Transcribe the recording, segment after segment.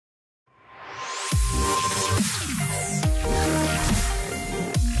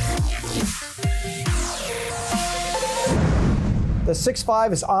The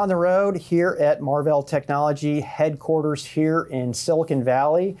 6.5 is on the road here at Marvell Technology, headquarters here in Silicon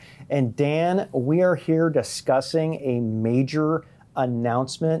Valley. And Dan, we are here discussing a major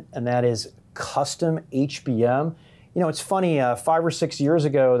announcement, and that is Custom HBM. You know, it's funny, 5 or 6 years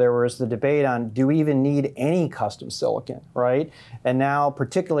ago, there was the debate on, do we even need any custom silicon, right? And now,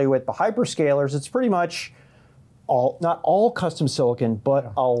 particularly with the hyperscalers, it's pretty much not all custom silicon,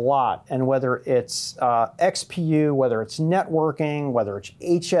 but a lot. And whether it's XPU, whether it's networking, whether it's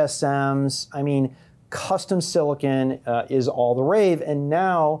HSMs, I mean, custom silicon is all the rave. And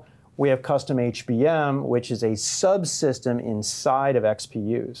now we have custom HBM, which is a subsystem inside of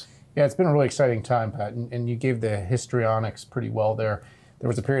XPUs. Yeah, it's been a really exciting time, Pat, and you gave the histrionics pretty well there. There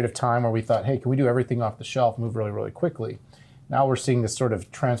was a period of time where we thought, hey, can we do everything off the shelf, move really, really quickly? Now we're seeing this sort of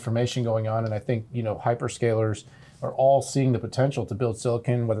transformation going on, and I think, you know, hyperscalers are all seeing the potential to build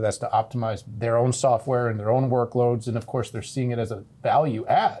silicon, whether that's to optimize their own software and their own workloads, and of course they're seeing it as a value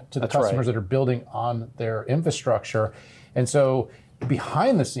add to the customers that are building on their infrastructure. And so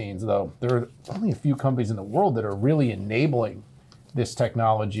behind the scenes, though, there are only a few companies in the world that are really enabling this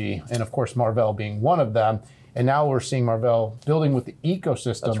technology, and of course Marvell being one of them. And now we're seeing Marvell building with the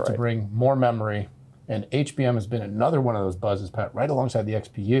ecosystem to bring more memory, and HBM has been another one of those buzzes, Pat, right alongside the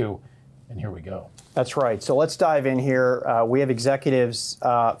XPU, and here we go. That's right. So let's dive in here. We have executives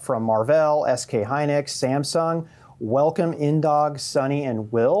from Marvell, SK Hynix, Samsung. Welcome, Indog, Sunny, and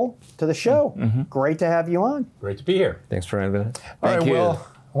Will to the show. Great to have you on. Great to be here. Thanks for having us. All right, Will,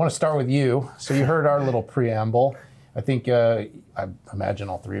 I want to start with you. So you heard our little preamble. I think, I imagine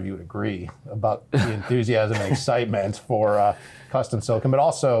all three of you would agree about the enthusiasm and excitement for custom silicon, but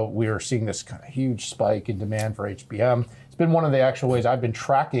also we are seeing this kind of huge spike in demand for HBM. It's been one of the actual ways I've been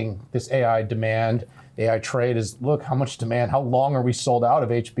tracking this AI demand, AI trade is, look, how much demand, how long are we sold out of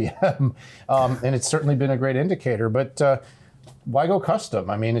HBM? And it's certainly been a great indicator, but why go custom?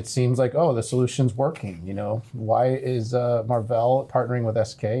 I mean, it seems like, oh, the solution's working, you know? Why is Marvell partnering with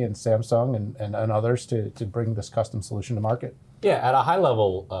SK and Samsung and others to bring this custom solution to market? Yeah, at a high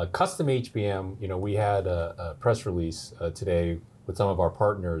level, custom HBM, you know, we had a press release today with some of our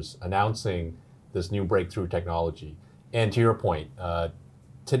partners announcing this new breakthrough technology. And to your point,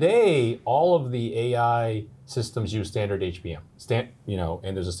 today, all of the AI systems use standard HBM, you know,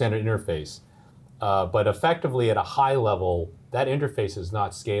 and there's a standard interface. But effectively, at a high level, that interface is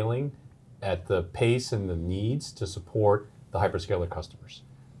not scaling at the pace and the needs to support the hyperscaler customers.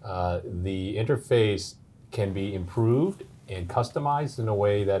 The interface can be improved and customized in a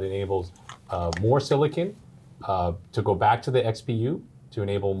way that enables more silicon to go back to the XPU to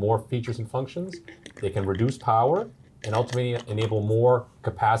enable more features and functions. They can reduce power and ultimately enable more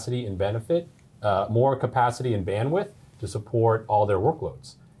capacity and benefit, more capacity and bandwidth to support all their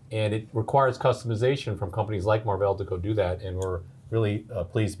workloads. And it requires customization from companies like Marvell to go do that, and we're really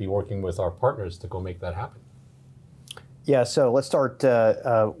pleased to be working with our partners to go make that happen. Yeah, so let's start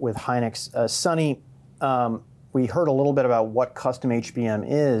with Hynix. Sunny, we heard a little bit about what custom HBM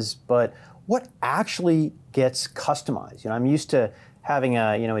is, but what actually gets customized? You know, I'm used to having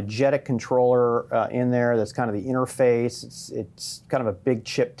a a JEDEC controller in there that's kind of the interface. It's kind of a big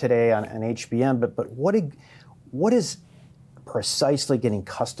chip today on HBM, but what is precisely getting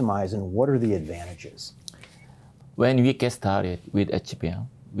customized, and what are the advantages? When we get started with HBM,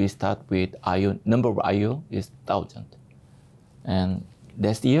 we start with IO. Number of IO is 1,000, and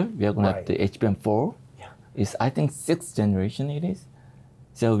last year we are going to have the HBM4. It's I think 6th generation it is.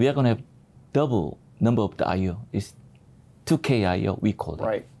 So we are going to have double number of the IO. It's 2K IO we call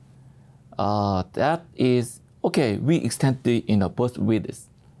it. That is okay. We extend the burst width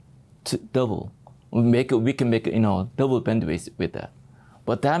to double. We can make double bandwidth with that.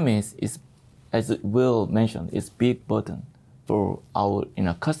 But that means it's, as Will mentioned, it's big burden for our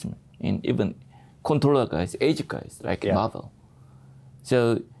customer and even controller guys, edge guys like Marvell.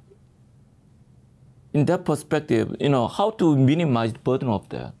 So in that perspective, how to minimize the burden of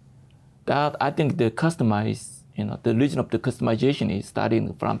that? That I think the the region of the customization is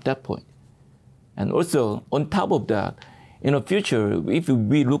starting from that point. And also on top of that, in the future, if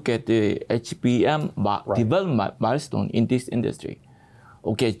we look at the HBM development milestone in this industry,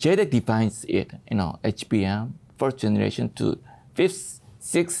 okay, JEDEC defines it, HBM, 1st generation to 5th,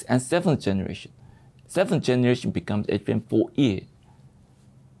 6th, and 7th generation. 7th generation becomes HBM4E.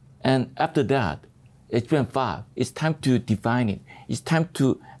 And after that, HBM5, it's time to define it. It's time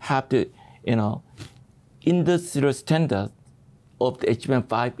to have the, industrial standard of the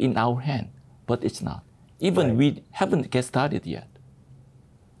HBM5 in our hand, but it's not. Even we haven't get started yet.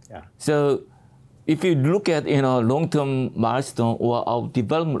 So if you look at long-term milestone or our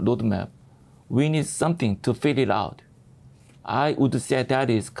development roadmap, we need something to fill it out. I would say that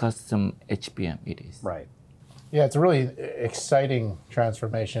is custom HBM. It is. Right. Yeah, it's a really exciting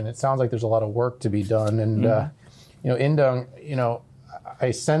transformation. It sounds like there's a lot of work to be done, and Indung,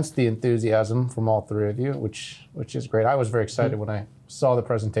 I sensed the enthusiasm from all three of you, which is great. I was very excited when I saw the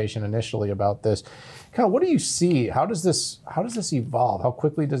presentation initially about this. Kind of, what do you see? How does this evolve? How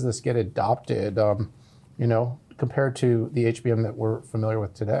quickly does this get adopted? Compared to the HBM that we're familiar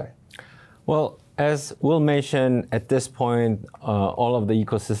with today. Well, as Will mentioned, at this point, all of the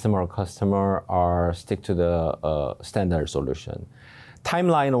ecosystem or customer are stick to the standard solution.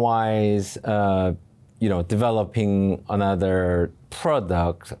 Timeline-wise, developing another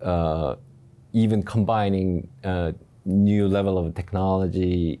product, even combining new level of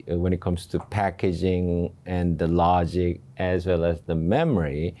technology when it comes to packaging and the logic as well as the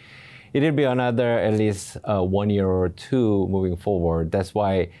memory, it'll be another at least 1 year or two moving forward. That's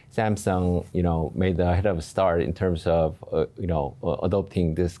why Samsung, made a head of a start in terms of,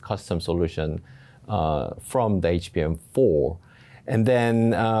 adopting this custom solution from the HBM4. And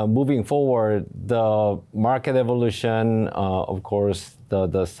then moving forward, the market evolution, of course,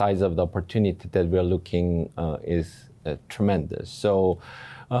 the size of the opportunity that we're looking is tremendous. So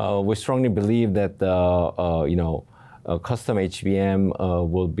we strongly believe that the custom HBM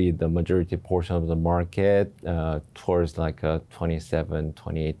will be the majority portion of the market towards like a 27,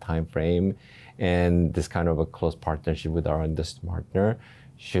 28 timeframe. And this kind of a close partnership with our industry partner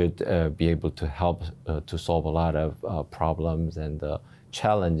should be able to help to solve a lot of problems and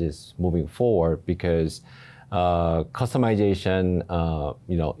challenges moving forward, because customization,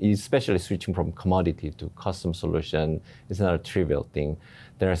 especially switching from commodity to custom solution is not a trivial thing.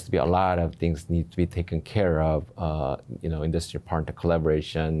 There has to be a lot of things need to be taken care of, industry partner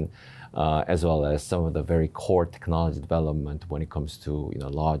collaboration, as well as some of the very core technology development when it comes to,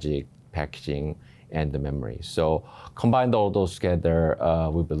 logic, packaging, and the memory. So combine all those together,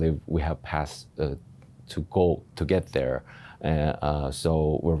 we believe we have paths to get there.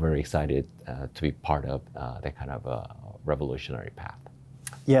 So we're very excited to be part of that kind of a revolutionary path.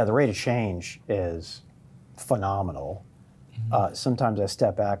 Yeah, the rate of change is phenomenal. Sometimes I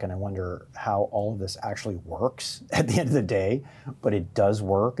step back and I wonder how all of this actually works at the end of the day, but it does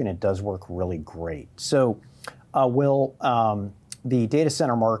work, and it does work really great. So, Will, the data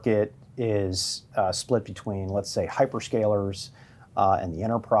center market is split between, let's say, hyperscalers and the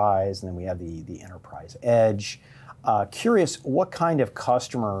enterprise, and then we have the enterprise edge. Curious, what kind of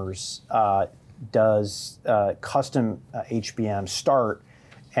customers does custom HBM start,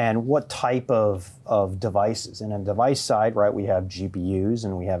 and what type of devices? And on the device side, right, we have GPUs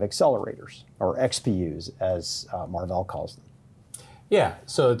and we have accelerators, or XPUs, as Marvell calls them. Yeah,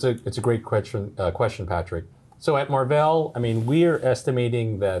 so it's a great question, Patrick. So at Marvell, we're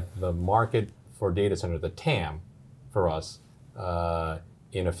estimating that the market for data center, the TAM, for us,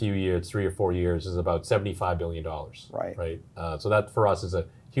 in a few years, 3 or 4 years, is about $75 billion. Right. So that for us is a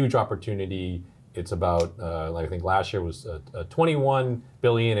huge opportunity. It's about, I think last year was 21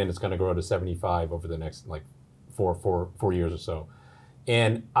 billion, and it's going to grow to 75 over the next four years or so.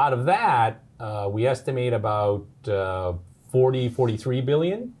 And out of that, we estimate about 43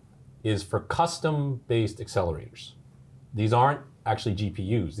 billion is for custom-based accelerators. These aren't actually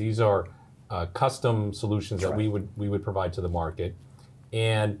GPUs. These are custom solutions that we would provide to the market.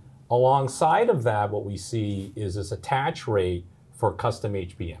 And alongside of that, what we see is this attach rate for custom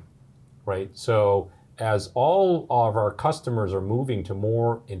HBM, right? So as all of our customers are moving to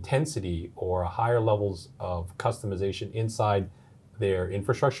more intensity or higher levels of customization inside their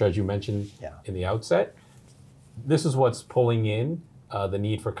infrastructure, as you mentioned in the outset, this is what's pulling in the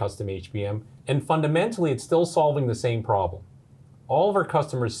need for custom HBM. And fundamentally, it's still solving the same problem. All of our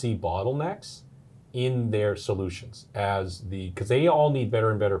customers see bottlenecks in their solutions because they all need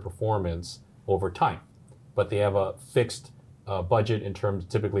better and better performance over time, but they have a fixed budget in terms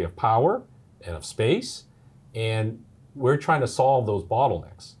typically of power and of space, and we're trying to solve those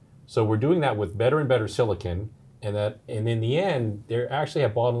bottlenecks. So we're doing that with better and better silicon, and in the end, they actually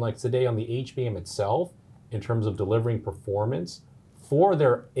have bottlenecks today on the HBM itself in terms of delivering performance for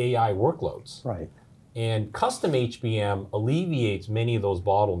their AI workloads. Right. And custom HBM alleviates many of those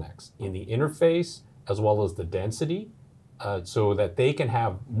bottlenecks in the interface as well as the density, so that they can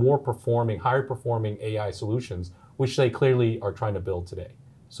have higher performing AI solutions, which they clearly are trying to build today.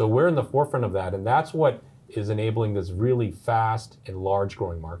 So we're in the forefront of that, and that's what is enabling this really fast and large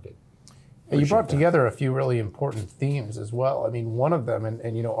growing market. And you brought together a few really important themes as well. One of them,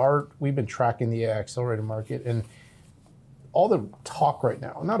 we've been tracking the AI accelerator market, and all the talk right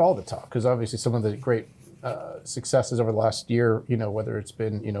now, not all the talk, because obviously some of the great successes over the last year, whether it's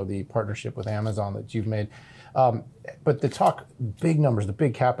been, the partnership with Amazon that you've made. But the big numbers, the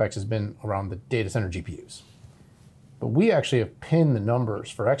big CapEx has been around the data center GPUs. But we actually have pinned the numbers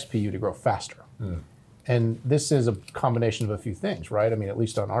for XPU to grow faster. And this is a combination of a few things, right? I mean, at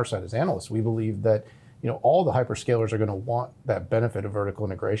least on our side as analysts, we believe that all the hyperscalers are going to want that benefit of vertical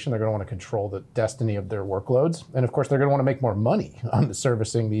integration. They're going to want to control the destiny of their workloads. And of course, they're going to want to make more money on the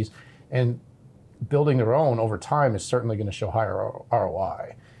servicing these. And building their own over time is certainly going to show higher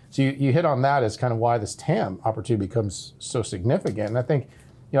ROI. So you hit on that as kind of why this TAM opportunity becomes so significant. And I think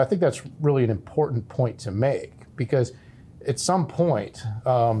that's really an important point to make, because at some point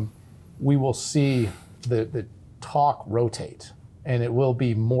we will see the talk rotate, and it will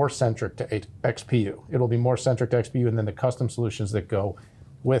be more centric to XPU. It'll be more centric to XPU and then the custom solutions that go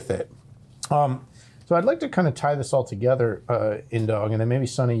with it. So I'd like to kind of tie this all together, Indong, and then maybe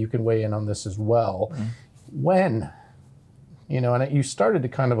Sunny, you can weigh in on this as well. When, and you started to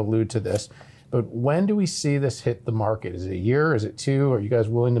kind of allude to this, but when do we see this hit the market? Is it a year? Is it 2? Are you guys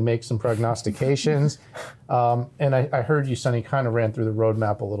willing to make some prognostications? And I heard you, Sunny, kind of ran through the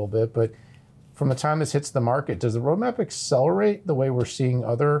roadmap a little bit, but from the time this hits the market, does the roadmap accelerate the way we're seeing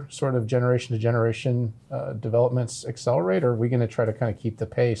other sort of generation to generation developments accelerate, or are we going to try to kind of keep the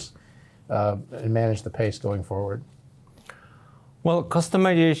pace and manage the pace going forward? Well,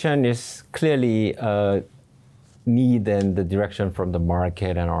 customization is clearly a need and the direction from the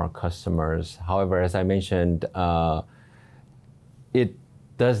market and our customers. However, as I mentioned, it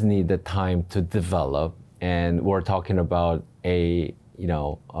does need the time to develop, and we're talking about a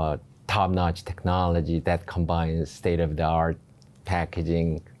top-notch technology that combines state-of-the-art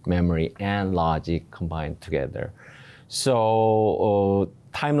packaging, memory, and logic combined together. So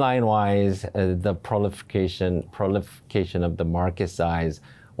timeline-wise, the proliferation of the market size,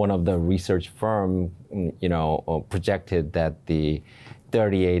 one of the research firm, projected that the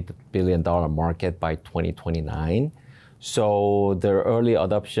 $38 billion market by 2029. So the early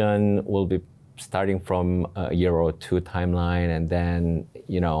adoption will be starting from a year or 2 timeline, and then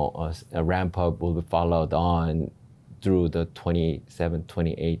a ramp up will be followed on through the 27,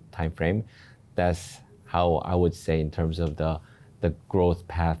 28 timeframe. That's how I would say in terms of the growth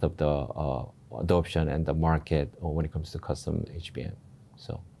path of the adoption and the market when it comes to custom HBM.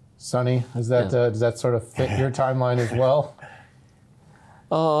 So, Sunny, does that sort of fit your timeline as well?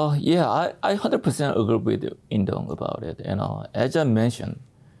 Yeah, I 100% agree with Indong about it. As I mentioned,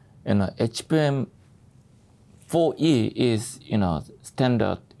 HBM 4E is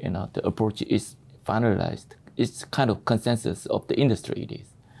standard. The approach is finalized. It's kind of consensus of the industry. It is.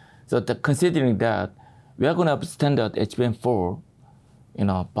 So considering that, we are going to have standard HBM4,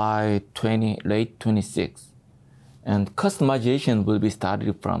 by late 26, and customization will be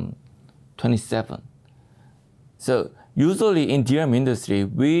started from 27. So usually in DRAM industry,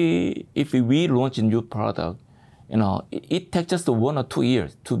 if we launch a new product, it takes just 1 or 2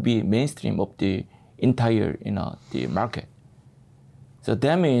 years to be mainstream of the entire, the market. So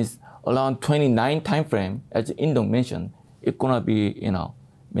that means around 29 timeframe, as Indong mentioned, it's gonna be,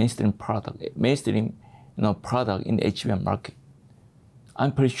 mainstream product in the HBM market.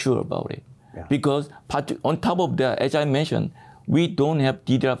 I'm pretty sure about it. Yeah. Because on top of that, as I mentioned, we don't have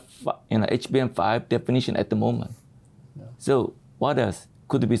HBM5 definition at the moment. Yeah. So what else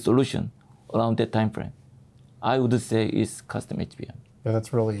could be solution around that time frame? I would say it's custom HBM. Yeah,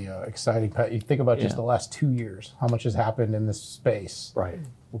 that's really exciting, Pat. You think about just the last 2 years, how much has happened in this space. Right.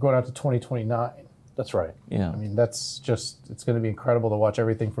 We're going out to 2029. That's right. Yeah. I mean, it's going to be incredible to watch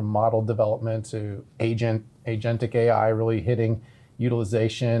everything from model development to agentic AI really hitting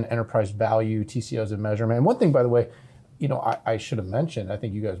utilization, enterprise value, TCOs and measurement. And one thing, by the way, I should have mentioned, I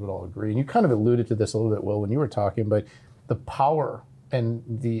think you guys would all agree, and you kind of alluded to this a little bit, Will, when you were talking, but the power and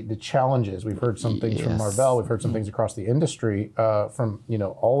the challenges. We've heard some things from Marvell. We've heard some things across the industry from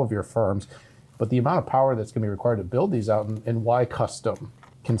all of your firms. But the amount of power that's going to be required to build these out, and why custom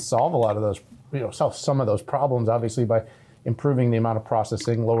can solve a lot of those, solve some of those problems, obviously by improving the amount of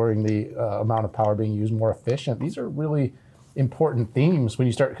processing, lowering the amount of power being used, more efficient. These are really important themes when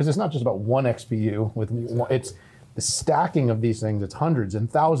you start, because it's not just about one XPU. It's the stacking of these things. It's hundreds and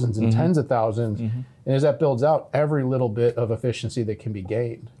thousands and tens of thousands. And as that builds out, every little bit of efficiency that can be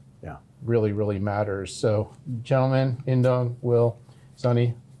gained really, really matters. So gentlemen, Indong, Will,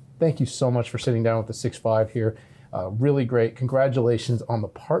 Sunny, thank you so much for sitting down with the 6.5 here. Really great. Congratulations on the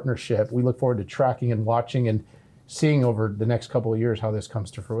partnership. We look forward to tracking and watching and seeing over the next couple of years how this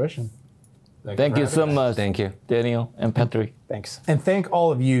comes to fruition. Thank you so much. Thank you, Daniel and Patrick. Thanks. And thank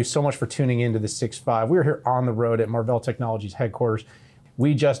all of you so much for tuning into the 6.5. We're here on the road at Marvell Technology's headquarters.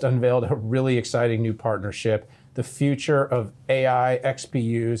 we just unveiled a really exciting new partnership. The future of AI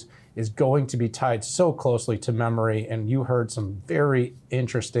XPUs is going to be tied so closely to memory, and you heard some very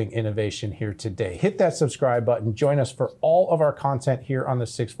interesting innovation here today. Hit that subscribe button. Join us for all of our content here on the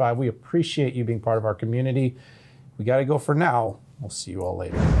 6.5. We appreciate you being part of our community. We got to go for now. We'll see you all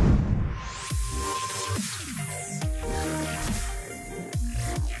later.